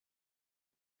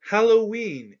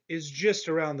Halloween is just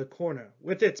around the corner,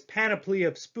 with its panoply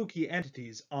of spooky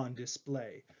entities on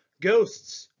display.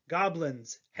 Ghosts,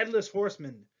 goblins, headless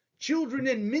horsemen, children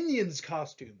in minions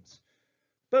costumes.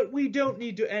 But we don't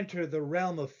need to enter the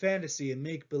realm of fantasy and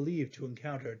make-believe to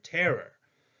encounter terror.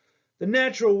 The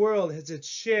natural world has its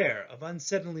share of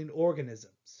unsettling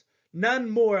organisms, none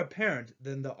more apparent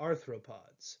than the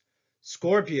arthropods.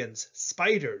 Scorpions,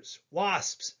 spiders,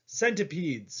 wasps,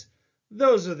 centipedes.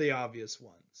 Those are the obvious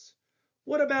ones.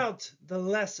 What about the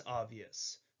less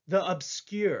obvious, the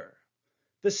obscure,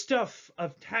 the stuff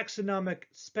of taxonomic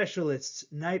specialists'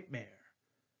 nightmare?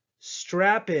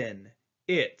 Strap in,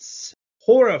 it's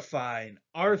horrifying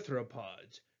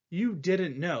arthropods you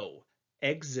didn't know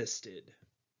existed.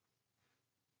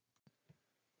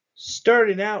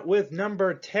 Starting out with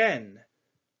number 10,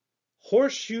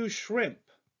 horseshoe shrimp.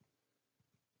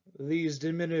 These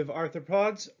diminutive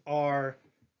arthropods are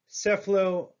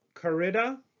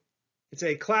Cephalocariida. It's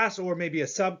a class or maybe a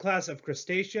subclass of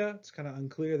Crustacea. It's kind of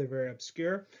unclear. They're very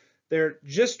obscure. They're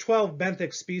just 12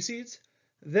 benthic species.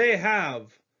 They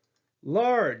have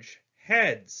large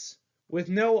heads with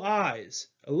no eyes,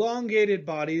 elongated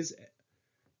bodies,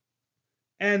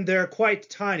 and they're quite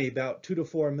tiny, about 2 to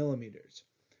 4 millimeters.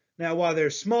 Now, while they're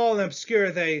small and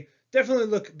obscure, they definitely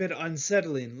look a bit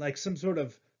unsettling, like some sort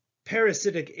of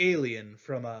parasitic alien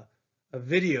from a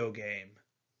video game.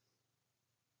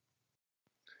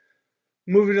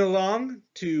 Moving along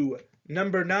to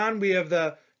number 9, we have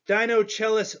the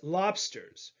Dinochelys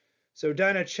lobsters. So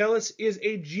Dinochelys is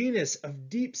a genus of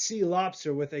deep-sea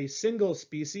lobster with a single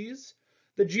species.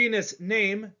 The genus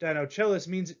name, Dinochelys,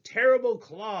 means terrible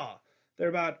claw. They're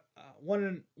about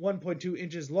 1.2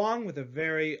 inches long with a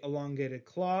very elongated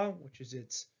claw, which is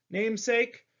its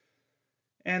namesake.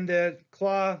 And the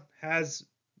claw has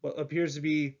what appears to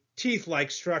be teeth-like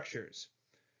structures.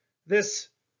 This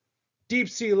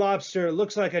deep-sea lobster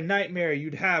looks like a nightmare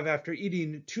you'd have after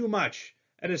eating too much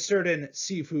at a certain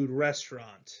seafood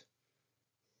restaurant.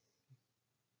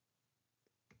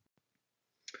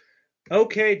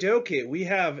 Okay, dokie, we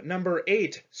have number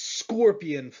 8,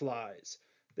 scorpion flies.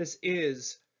 This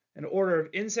is an order of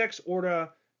insects, order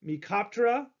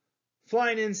Mycoptera,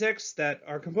 flying insects that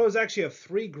are composed actually of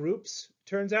 3 groups,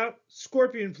 turns out: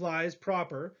 scorpion flies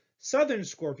proper, southern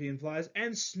scorpion flies,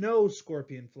 and snow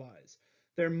scorpion flies.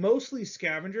 They're mostly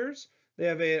scavengers. They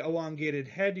have an elongated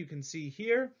head, you can see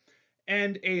here,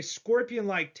 and a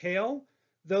scorpion-like tail,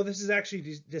 though this is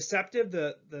actually deceptive.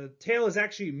 The tail is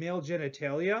actually male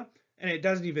genitalia, and it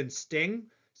doesn't even sting.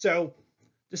 So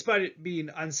despite it being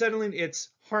unsettling, it's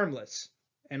harmless.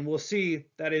 And we'll see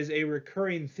that is a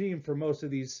recurring theme for most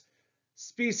of these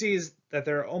species, that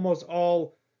they're almost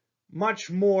all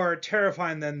much more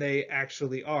terrifying than they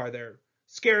actually are. They're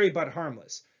scary but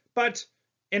harmless. But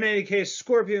in any case,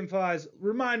 scorpion flies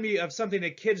remind me of something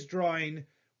a kid's drawing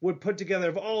would put together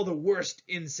of all the worst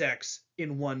insects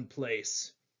in one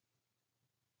place.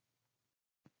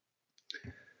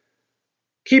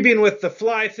 Keeping with the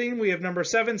fly theme, we have number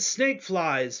 7, snake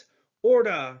flies,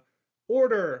 order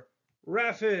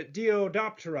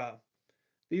Rhaphidioptera.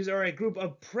 These are a group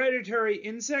of predatory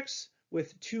insects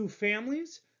with 2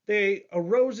 families. They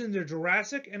arose in the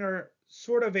Jurassic and are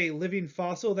sort of a living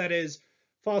fossil. That is,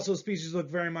 fossil species look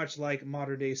very much like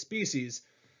modern-day species.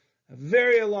 A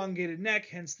very elongated neck,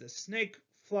 hence the snake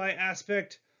fly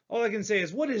aspect. All I can say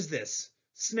is, what is this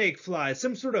snake fly?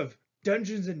 Some sort of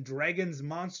Dungeons and Dragons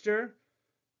monster?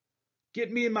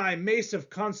 Get me my Mace of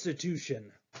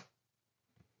Constitution.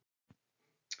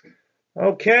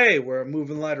 Okay, we're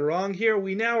moving right along here.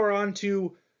 We now are on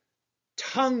to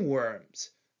tongue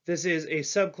worms. This is a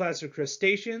subclass of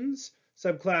crustaceans,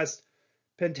 subclass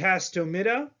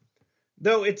Pentastomida.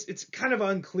 Though it's kind of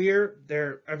unclear.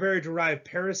 They're a very derived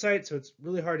parasite, so it's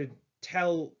really hard to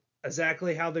tell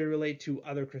exactly how they relate to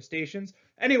other crustaceans.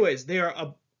 Anyways, they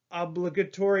are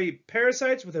obligatory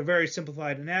parasites with a very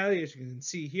simplified anatomy, as you can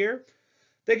see here.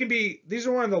 These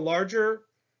are one of the larger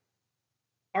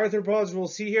arthropods we'll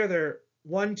see here. They're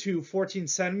 1 to 14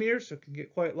 centimeters, so it can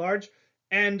get quite large.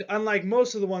 And unlike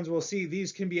most of the ones we'll see,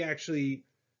 these can be actually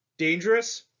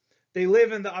dangerous. They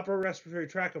live in the upper respiratory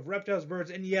tract of reptiles,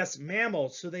 birds, and yes,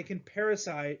 mammals, so they can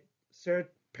parasitize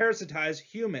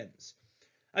humans.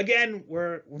 Again,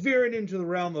 we're veering into the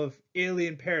realm of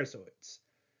alien parasitoids.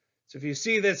 So if you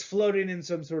see this floating in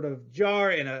some sort of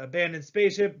jar in an abandoned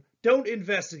spaceship, don't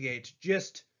investigate,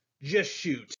 just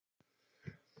shoot.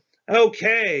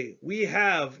 Okay, we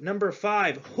have number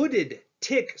 5, hooded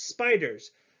tick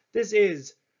spiders. This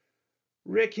is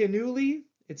Riccinuli.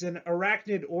 It's an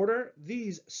arachnid order.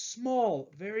 These small,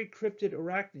 very cryptid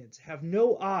arachnids have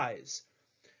no eyes,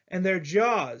 and their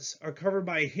jaws are covered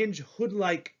by a hinged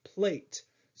hood-like plate,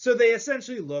 so they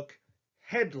essentially look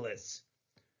headless.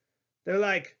 They're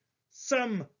like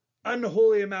some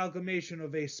unholy amalgamation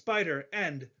of a spider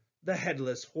and the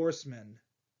headless horseman.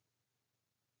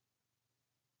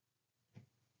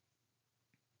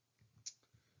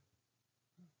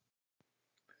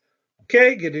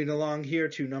 Okay, getting along here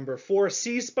to number 4,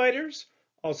 sea spiders,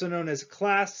 also known as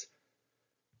class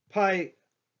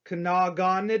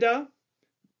Pycnogonida.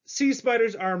 Sea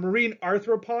spiders are marine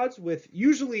arthropods with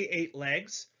usually 8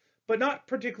 legs, but not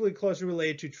particularly closely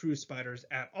related to true spiders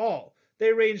at all.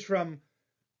 They range from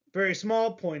very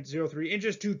small, 0.03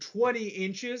 inches, to 20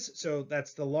 inches, so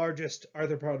that's the largest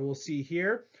arthropod we'll see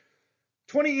here.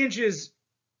 20 inches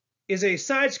is a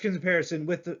size comparison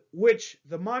with which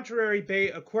the Monterey Bay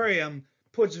Aquarium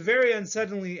puts very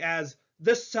unsettlingly as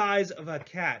the size of a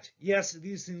cat. Yes,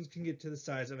 these things can get to the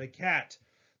size of a cat.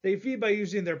 They feed by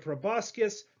using their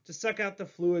proboscis to suck out the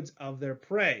fluids of their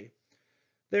prey.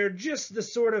 They're just the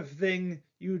sort of thing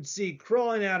you'd see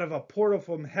crawling out of a portal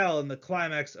from hell in the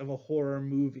climax of a horror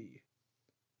movie.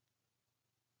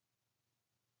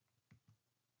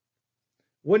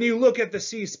 When you look at the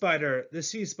sea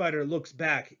spider looks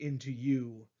back into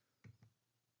you.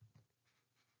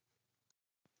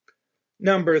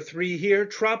 Number 3 here,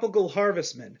 tropical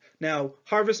harvestmen. Now,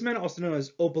 harvestmen, also known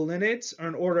as opalinids, are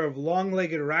an order of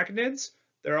long-legged arachnids.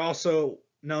 They're also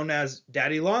known as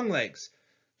daddy longlegs.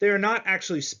 They are not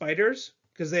actually spiders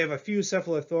because they have a few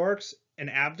cephalothorax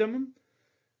and abdomen.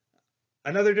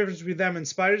 Another difference between them and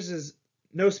spiders is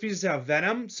no species have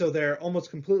venom, so they're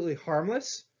almost completely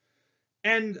harmless.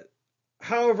 And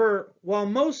however, while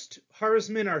most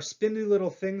harvestmen are spindly little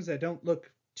things that don't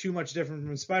look too much different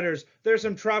from spiders, there are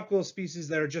some tropical species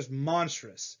that are just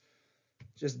monstrous.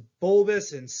 Just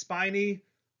bulbous and spiny,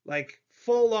 like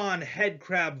full-on head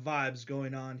crab vibes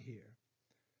going on here.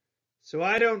 So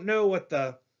I don't know what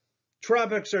the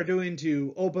tropics are doing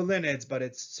to opalinids, but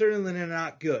it's certainly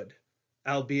not good,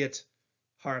 albeit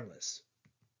harmless.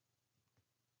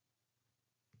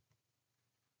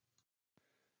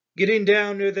 Getting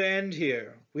down near the end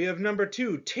here, we have number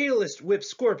 2, tailless whip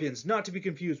scorpions, not to be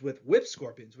confused with whip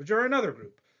scorpions, which are another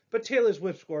group. But tailless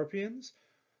whip scorpions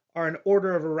are an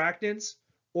order of arachnids,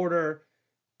 order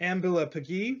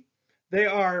Amblyopagae. They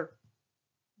are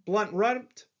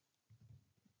blunt-rumped,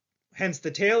 hence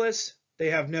the tailless. They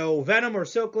have no venom or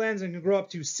silk glands and can grow up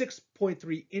to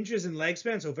 6.3 inches in leg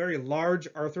span, so very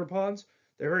large arthropods.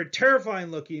 They're very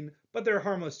terrifying looking, but they're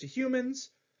harmless to humans.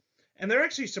 And they're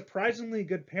actually surprisingly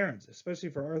good parents, especially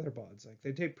for arthropods. Like,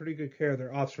 they take pretty good care of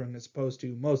their offspring as opposed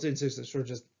to most insects that sort of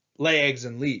just lay eggs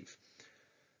and leave.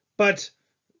 But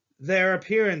their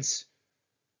appearance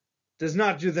does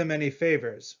not do them any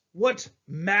favors. What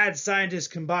mad scientist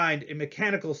combined a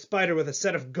mechanical spider with a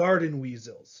set of garden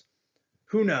weasels?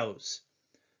 Who knows?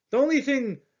 The only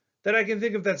thing that I can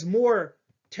think of that's more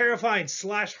terrifying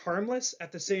 / harmless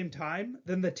at the same time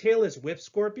than the tailless whip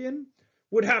scorpion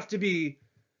would have to be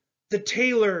the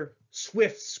Taylor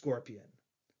Swift scorpion.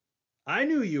 I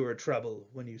knew you were trouble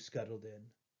when you scuttled in.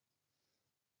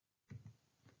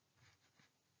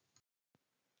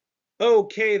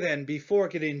 Okay then, before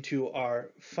getting to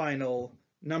our final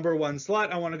number 1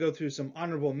 slot, I want to go through some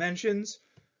honorable mentions.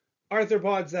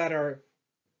 Arthropods that are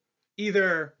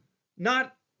either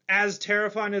not as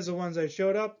terrifying as the ones I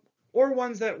showed up, or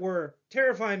ones that were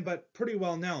terrifying but pretty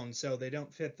well known, so they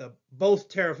don't fit the both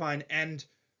terrifying and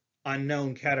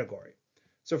unknown category.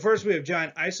 So first we have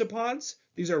giant isopods.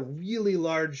 These are really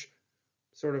large,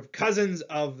 sort of cousins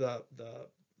of the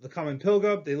common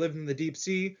pilgub. They live in the deep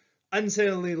sea,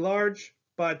 unsettlingly large,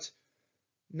 but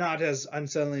not as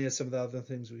unsettling as some of the other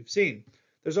things we've seen.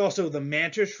 There's also the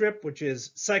mantis shrimp, which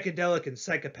is psychedelic and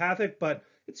psychopathic, but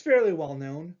it's fairly well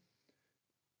known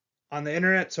on the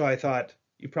internet, so I thought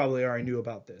you probably already knew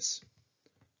about this.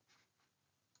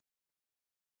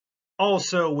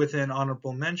 Also within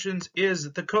honorable mentions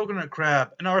is the coconut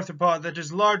crab, an arthropod that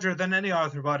is larger than any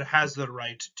arthropod has the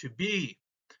right to be.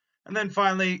 And then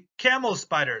finally, camel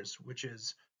spiders, which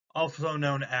is also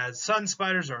known as sun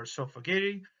spiders or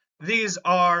Sophogae. These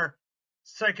are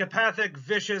psychopathic,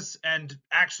 vicious, and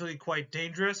actually quite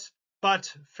dangerous,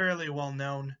 but fairly well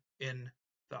known in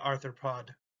the arthropod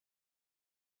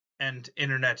and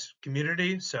internet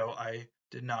community, so I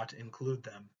did not include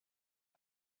them.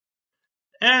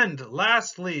 And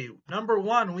lastly, number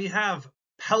 1, we have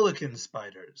pelican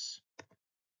spiders.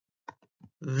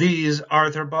 These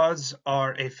arthropods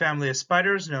are a family of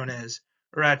spiders known as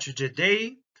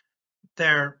Rachidae.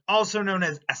 They're also known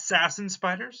as assassin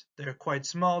spiders. They're quite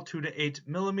small, 2 to 8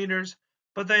 millimeters,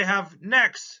 but they have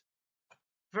necks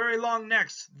very long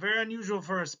necks, very unusual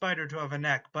for a spider to have a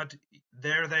neck, but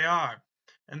there they are.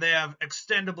 And they have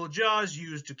extendable jaws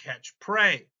used to catch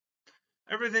prey.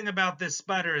 Everything about this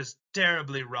spider is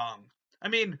terribly wrong. I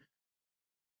mean,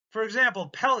 for example,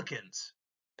 pelicans.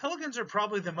 Pelicans are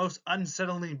probably the most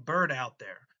unsettling bird out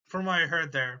there. From what I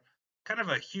heard, they're kind of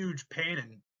a huge pain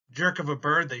and jerk of a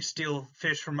bird. They steal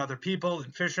fish from other people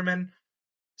and fishermen.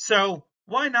 So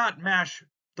why not mash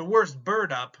the worst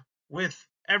bird up with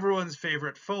everyone's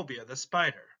favorite phobia, the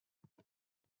spider?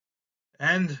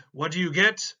 And what do you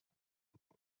get?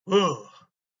 Ugh,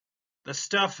 the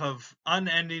stuff of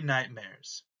unending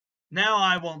nightmares. Now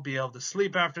I won't be able to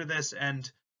sleep after this, and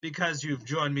because you've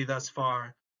joined me thus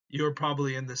far, you're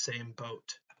probably in the same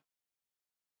boat.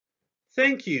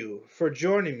 Thank you for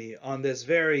joining me on this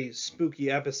very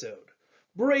spooky episode.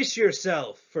 Brace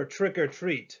yourself for trick or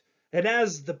treat, and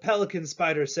as the pelican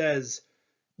spider says,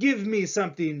 give me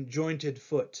something jointed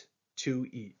foot to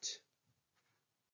eat.